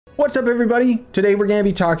What's up, everybody? Today we're going to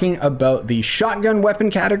be talking about the shotgun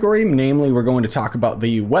weapon category. Namely, we're going to talk about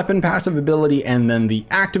the weapon passive ability and then the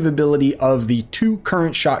active ability of the two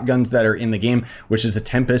current shotguns that are in the game, which is the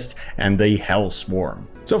Tempest and the Hellswarm.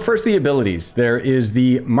 So first, the abilities. There is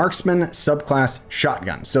the Marksman subclass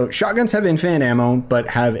shotgun. So shotguns have infinite ammo, but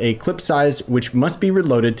have a clip size which must be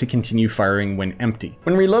reloaded to continue firing when empty.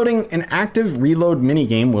 When reloading, an active reload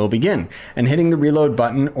minigame will begin, and hitting the reload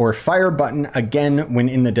button or fire button again when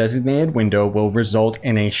in the designated window will result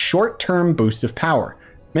in a short-term boost of power.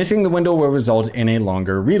 Missing the window will result in a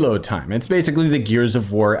longer reload time. It's basically the Gears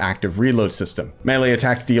of War active reload system. Melee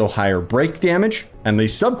attacks deal higher break damage, and the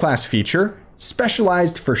subclass feature,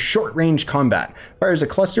 specialized for short-range combat, fires a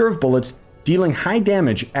cluster of bullets, dealing high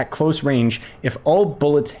damage at close range if all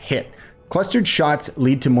bullets hit. Clustered shots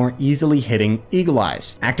lead to more easily hitting eagle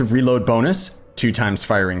eyes. Active reload bonus, 2x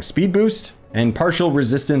firing speed boost, and partial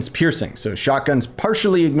resistance piercing, so shotguns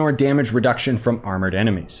partially ignore damage reduction from armored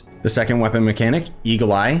enemies. The second weapon mechanic,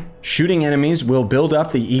 Eagle Eye. Shooting enemies will build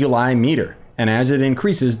up the Eagle Eye meter, and as it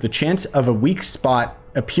increases, the chance of a weak spot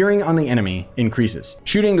appearing on the enemy increases.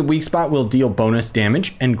 Shooting the weak spot will deal bonus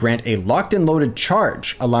damage and grant a locked and loaded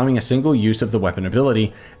charge, allowing a single use of the weapon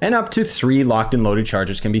ability, and up to 3 locked and loaded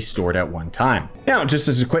charges can be stored at one time. Now, just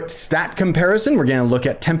as a quick stat comparison, we're going to look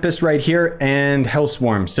at Tempest right here and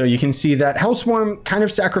Hellswarm. So you can see that Hellswarm kind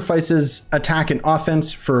of sacrifices attack and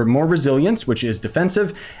offense for more resilience, which is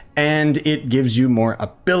defensive, and it gives you more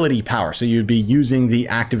ability power. So you'd be using the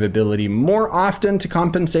active ability more often to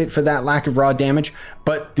compensate for that lack of raw damage,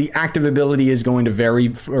 but the active ability is going to vary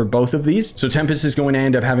for both of these. So Tempest is going to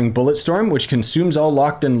end up having Bullet Storm, which consumes all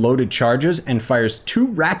locked and loaded charges and fires 2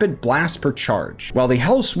 rapid blasts per charge. While the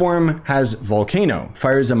Hellswarm has Volcano,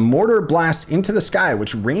 fires a mortar blast into the sky,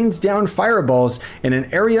 which rains down fireballs in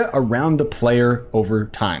an area around the player over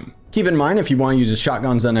time. Keep in mind, if you want to use the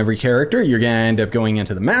shotguns on every character, you're going to end up going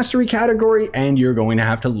into the mastery category, and you're going to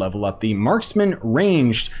have to level up the marksman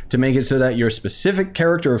ranged to make it so that your specific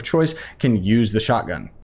character of choice can use the shotgun.